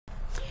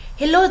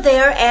Hello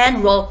there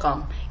and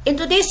welcome. In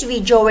today's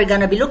video, we're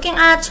gonna be looking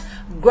at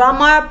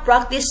Grammar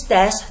Practice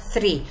Test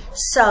 3.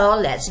 So,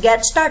 let's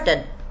get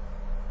started.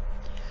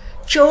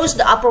 Choose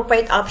the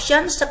appropriate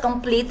options to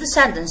complete the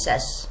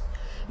sentences.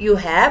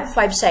 You have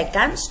 5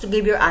 seconds to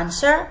give your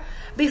answer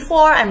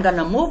before I'm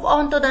gonna move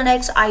on to the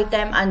next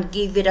item and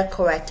give you the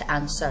correct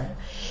answer.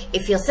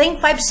 If you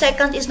think 5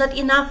 seconds is not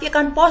enough, you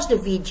can pause the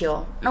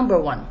video. Number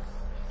 1.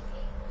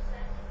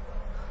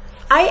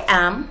 I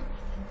am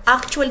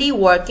actually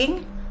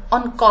working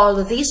on call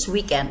this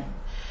weekend.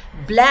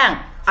 Blank,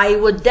 I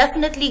would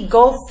definitely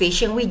go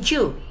fishing with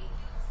you.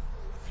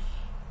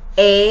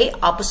 A,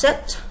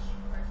 opposite.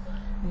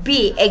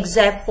 B,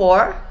 except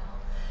for.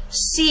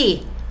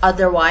 C,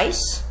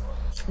 otherwise.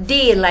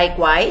 D,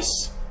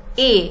 likewise.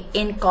 E,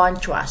 in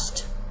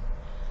contrast.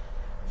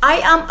 I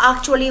am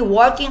actually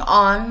working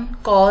on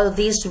call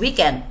this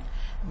weekend.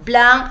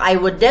 Blank, I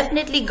would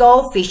definitely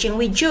go fishing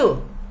with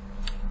you.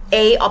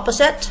 A,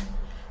 opposite.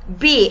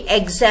 B,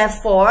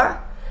 except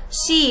for.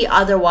 C,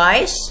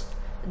 otherwise.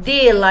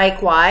 D,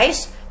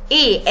 likewise.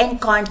 E, in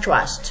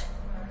contrast.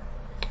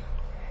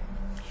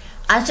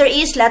 Answer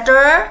is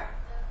letter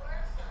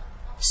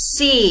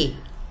C,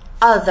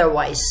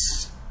 otherwise.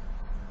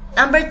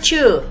 Number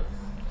 2.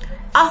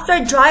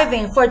 After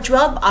driving for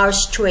 12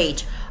 hours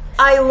straight,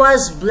 I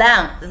was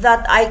blank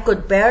that I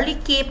could barely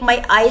keep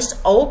my eyes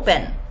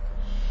open.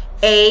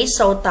 A,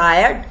 so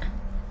tired.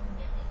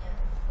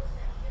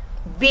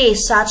 B,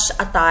 such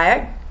a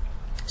tired.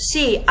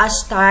 C,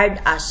 as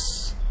tired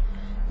as.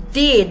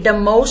 D, the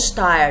most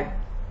tired.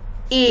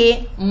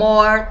 E,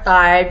 more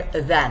tired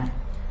than.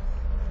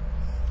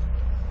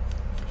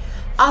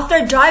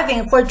 After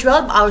driving for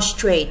 12 hours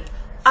straight,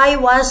 I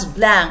was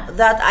blank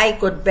that I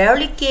could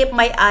barely keep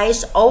my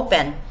eyes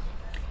open.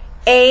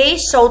 A,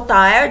 so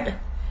tired.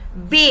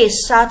 B,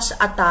 such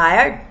a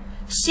tired.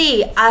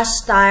 C, as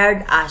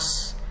tired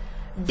as.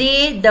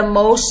 D, the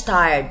most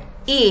tired.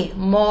 E,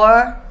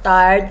 more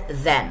tired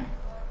than.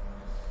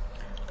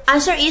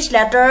 Answer is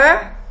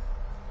letter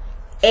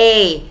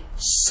A,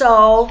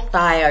 so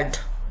tired.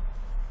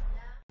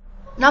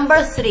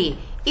 Number 3.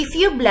 If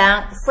you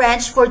blank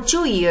French for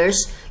 2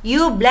 years,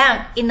 you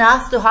blank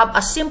enough to have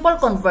a simple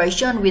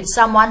conversation with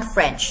someone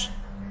French.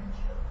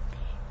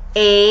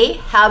 A,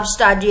 have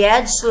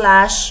studied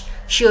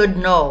 / should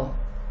know.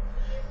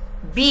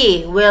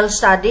 B, will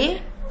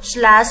study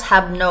 /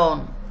 have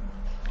known.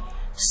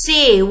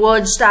 C,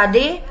 would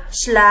study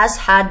 /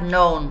 had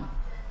known.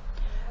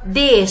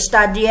 D,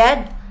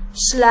 studied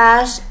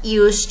 /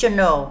 used to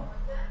know.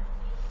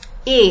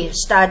 E,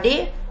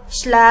 study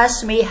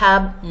 / may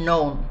have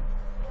known.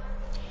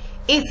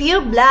 If you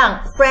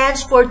blank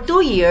French for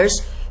 2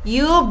 years,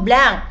 you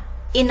blank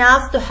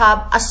enough to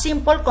have a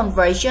simple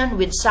conversation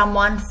with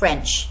someone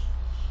French.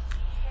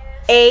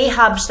 A,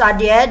 have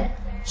studied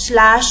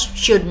 /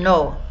 should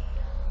know.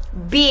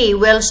 B,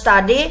 will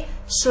study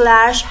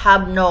 /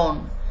 have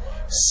known.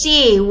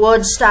 C,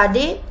 would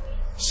study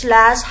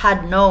 /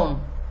 had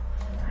known.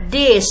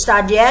 D,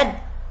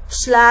 studied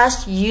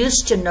 /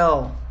 used to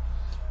know.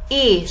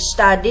 E,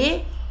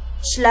 study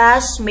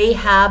 / may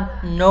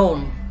have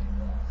known.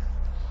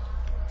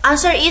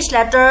 Answer is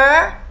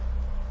letter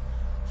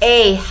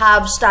A,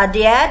 have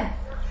studied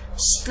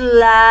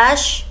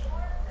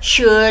 /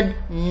 should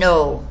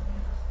know.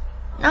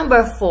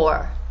 Number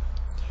 4.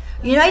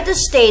 United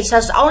States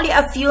has only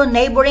a few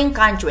neighboring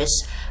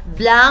countries,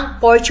 blank,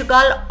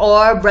 Portugal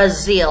or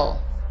Brazil.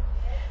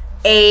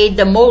 A,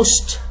 the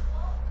most.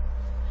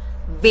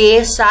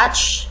 B,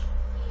 such.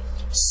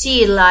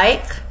 C,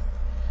 like.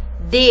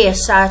 D,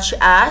 such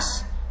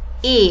as.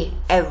 E,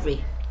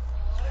 every.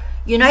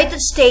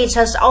 United States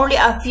has only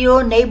a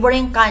few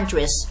neighboring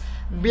countries,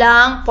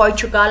 blank,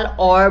 Portugal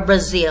or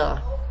Brazil.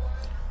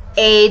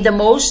 A, the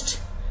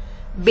most.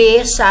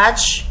 B,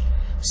 such.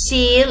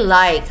 C,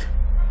 like.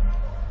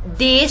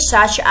 D,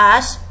 such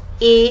as.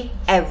 E,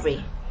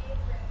 every.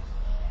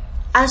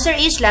 Answer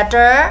is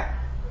letter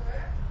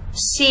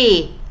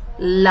C,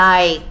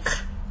 like.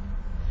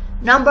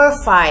 Number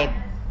 5.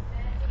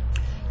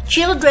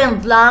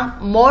 Children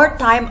blank more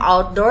time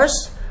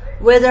outdoors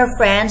with their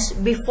friends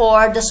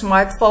before the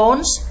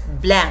smartphones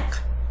blank.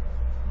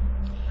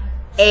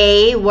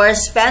 A, were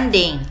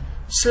spending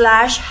 /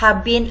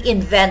 have been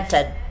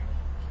invented.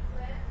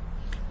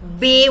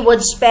 B,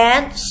 would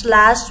spend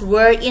 /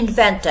 were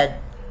invented.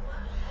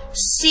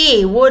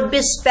 C, would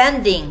be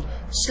spending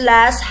 /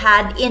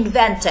 had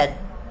invented.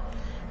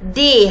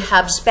 D,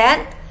 have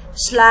spent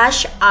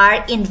 /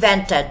 are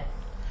invented.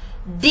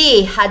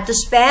 D, had to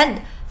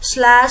spend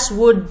 /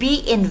 would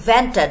be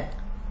invented.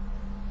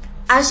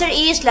 Answer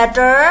is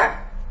letter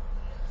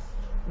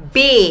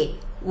B,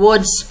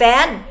 would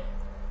spend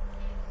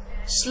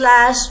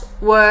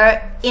 /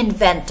 were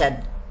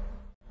invented.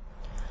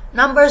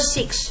 Number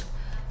 6.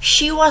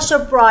 She was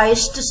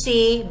surprised to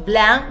see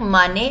blank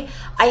money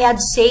I had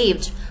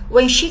saved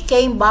when she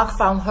came back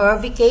from her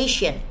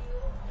vacation.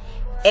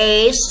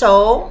 A,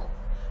 so.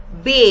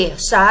 B,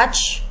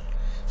 such.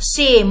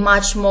 C,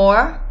 much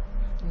more.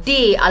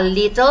 D, a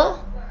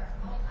little.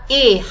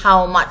 E,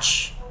 how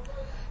much.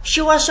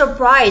 She was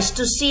surprised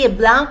to see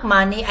blank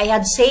money I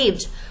had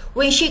saved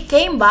when she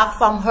came back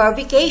from her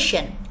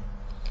vacation.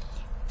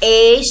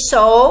 A.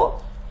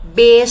 So.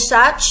 B.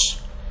 Such.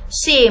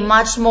 C.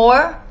 Much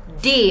more.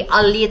 D.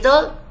 A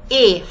little.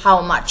 E.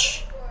 How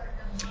much?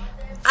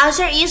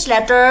 Answer is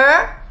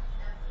letter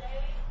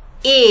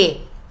E.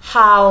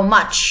 How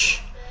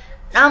much?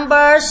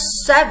 Number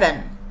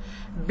 7.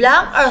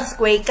 Blank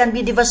earthquake can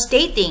be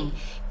devastating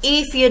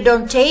if you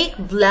don't take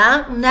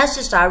blank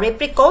necessary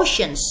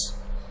precautions.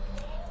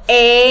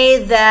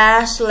 A.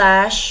 The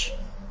slash.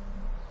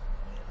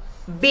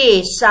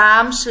 B.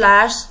 Some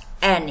slash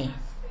any.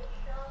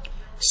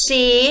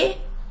 C.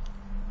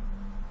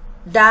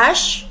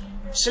 Dash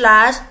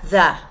slash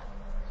the.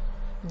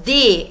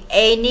 D.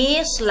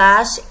 Any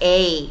slash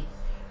a.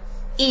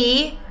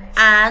 E.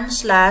 And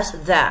slash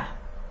the.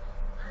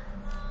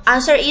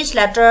 Answer is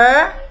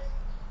letter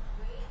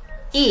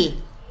E.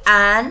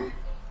 And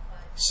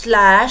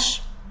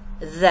slash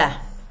the.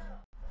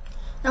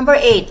 Number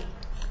 8.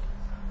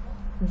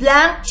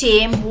 Blank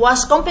team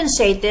was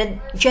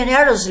compensated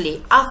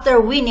generously after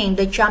winning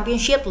the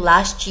championship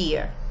last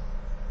year.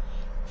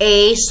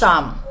 A.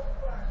 Some.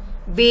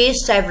 B.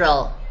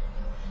 Several.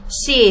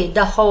 C.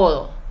 The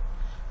whole.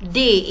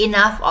 D.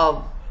 Enough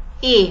of.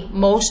 E.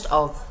 Most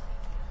of.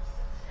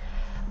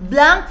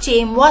 Blank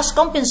team was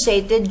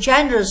compensated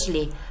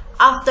generously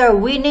after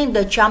winning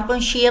the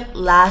championship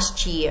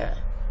last year.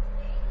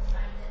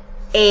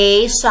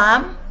 A.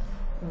 Some.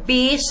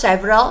 B.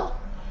 Several.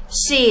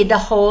 C.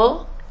 The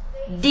whole.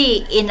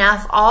 D.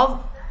 Enough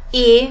of.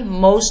 E.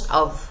 Most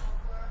of.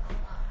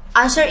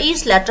 Answer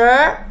is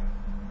letter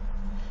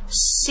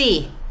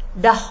C.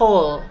 The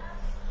whole.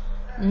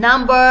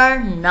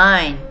 Number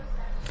 9.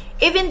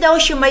 Even though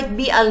she might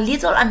be a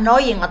little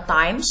annoying at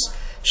times,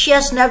 she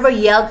has never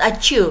yelled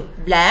at you.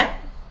 Blank.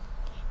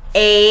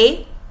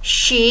 A.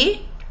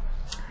 She.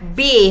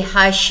 B.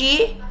 Has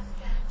she.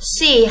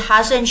 C.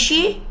 Hasn't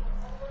she.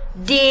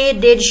 D.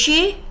 Did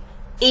she.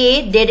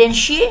 E. Didn't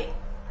she.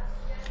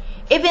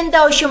 Even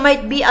though she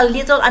might be a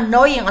little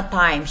annoying at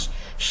times,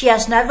 she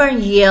has never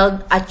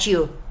yelled at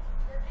you.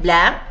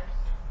 Blank.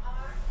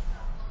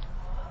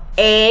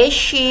 A.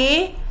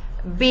 She.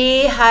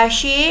 B. Has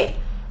she.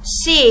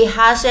 C.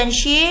 Hasn't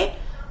she.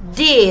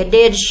 D.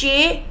 Did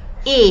she.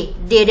 E.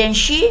 Didn't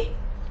she.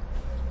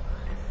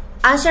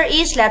 Answer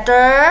is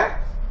letter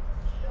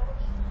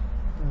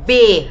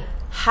B.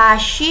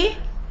 Has she.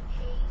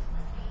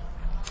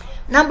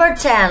 Number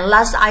 10.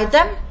 Last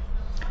item.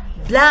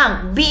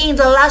 Blank being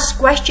the last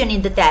question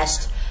in the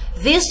test.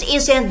 This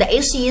isn't the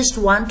easiest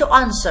one to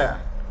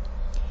answer.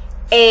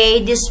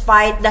 A.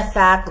 Despite the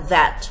fact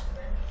that.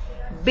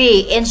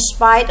 B. In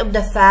spite of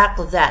the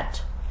fact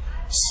that.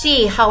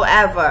 C.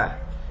 However.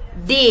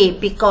 D.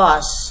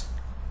 Because.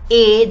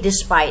 E.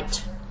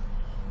 Despite.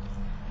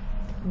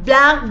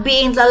 Blank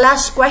being the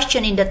last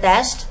question in the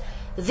test.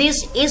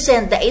 This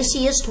isn't the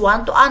easiest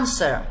one to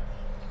answer.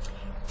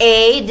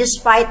 A.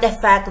 Despite the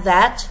fact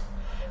that.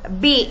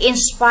 B. In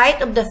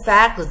spite of the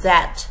fact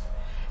that.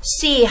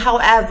 C.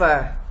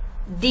 However.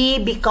 D.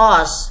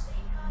 Because.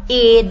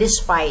 E.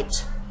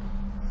 Despite.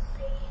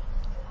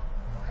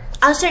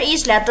 Answer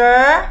is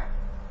letter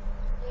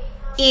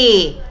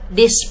E.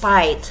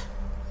 Despite.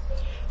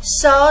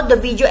 So the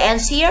video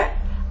ends here.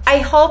 I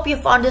hope you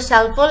found this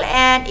helpful,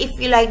 and if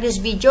you like this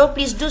video,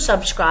 please do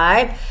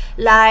subscribe,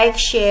 like,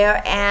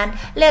 share, and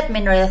let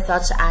me know your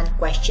thoughts and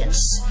questions.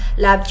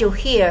 Love to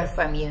hear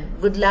from you.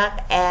 Good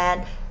luck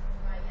and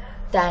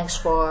thanks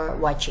for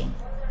watching.